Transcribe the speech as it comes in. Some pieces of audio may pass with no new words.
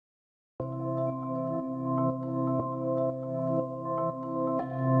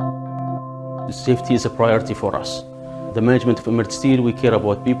Safety is a priority for us. The management of Emirates Steel, we care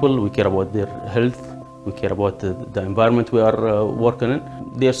about people, we care about their health, we care about the environment we are working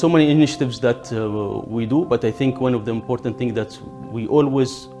in. There are so many initiatives that we do, but I think one of the important things that we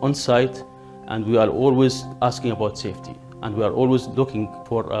always on site, and we are always asking about safety, and we are always looking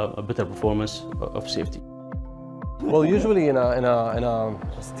for a better performance of safety. Well, usually in a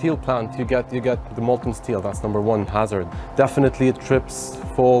steel plant, you get the molten steel. That's number one hazard. Definitely trips,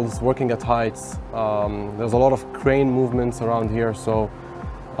 falls, working at heights. There's a lot of crane movements around here, so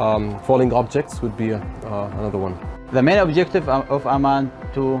falling objects would be another one. The main objective of AMAN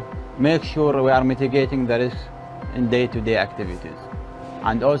to make sure we are mitigating the risk in day-to-day activities,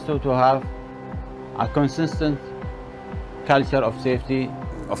 and also to have a consistent culture of safety.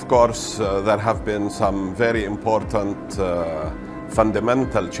 Of course, there have been some very important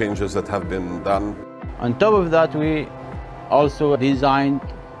fundamental changes that have been done. On top of that, we also designed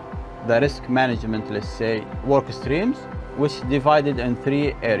the risk management, let's say, work streams, which divided in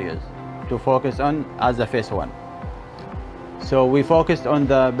 3 areas to focus on as a phase 1. So we focused on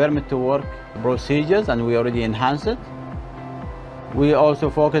the permit to work procedures, and we already enhanced it. We also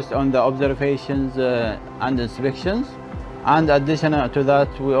focused on the observations and inspections. And additional to that,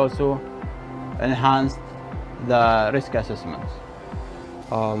 we also enhanced the risk assessments.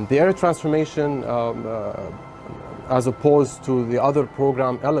 The area transformation, as opposed to the other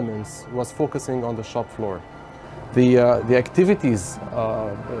program elements, was focusing on the shop floor. The activities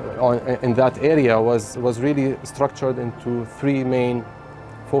in that area was really structured into 3 main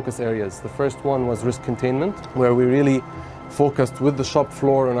focus areas. The first one was risk containment, where we really focused with the shop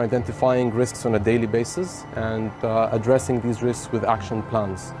floor on identifying risks on a daily basis and addressing these risks with action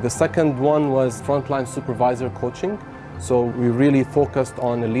plans. The second one was frontline supervisor coaching. So we really focused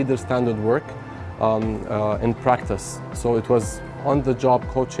on a leader standard work in practice. So it was on-the-job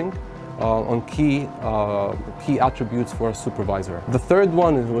coaching on key attributes for a supervisor. The third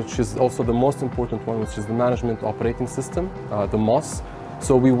one, which is also the most important one, which is the management operating system, the MOS.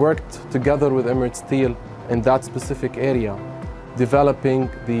 So we worked together with Emirates Steel in that specific area, developing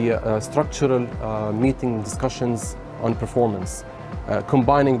the structural meeting discussions on performance,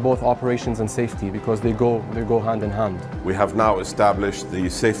 combining both operations and safety, because they go hand in hand. We have now established the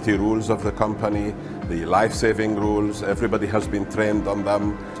safety rules of the company, the life-saving rules. Everybody has been trained on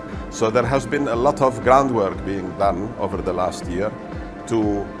them. So there has been a lot of groundwork being done over the last year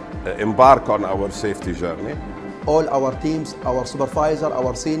to embark on our safety journey. All our teams, our supervisor,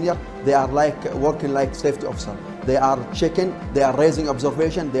 our senior, they are working like safety officer. They are checking, they are raising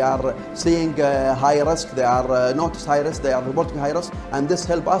observation, they are seeing high risk, they are notice high risk, they are reporting high risk, and this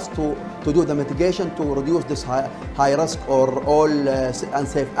helps us to do the mitigation to reduce this high risk or all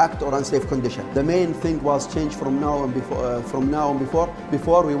unsafe act or unsafe condition. The main thing was changed from now and before.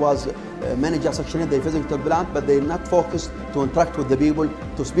 Before we was manager section, they visit the plant, but they not focused to interact with the people,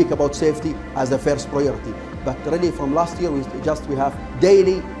 to speak about safety as a first priority. But really from last year, we have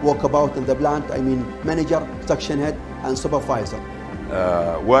daily walkabout in the plant, I mean manager, section head and supervisor.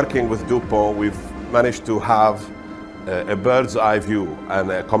 Working with DuPont, we've managed to have a bird's eye view and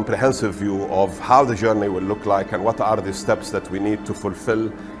a comprehensive view of how the journey will look like and what are the steps that we need to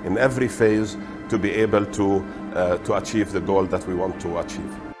fulfill in every phase to be able to achieve the goal that we want to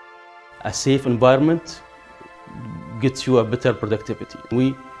achieve. A safe environment gets you a better productivity.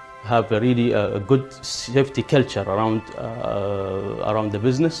 We have a good safety culture around the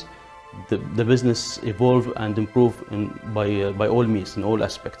business. The business evolve and improve by all means, in all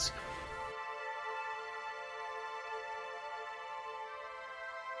aspects.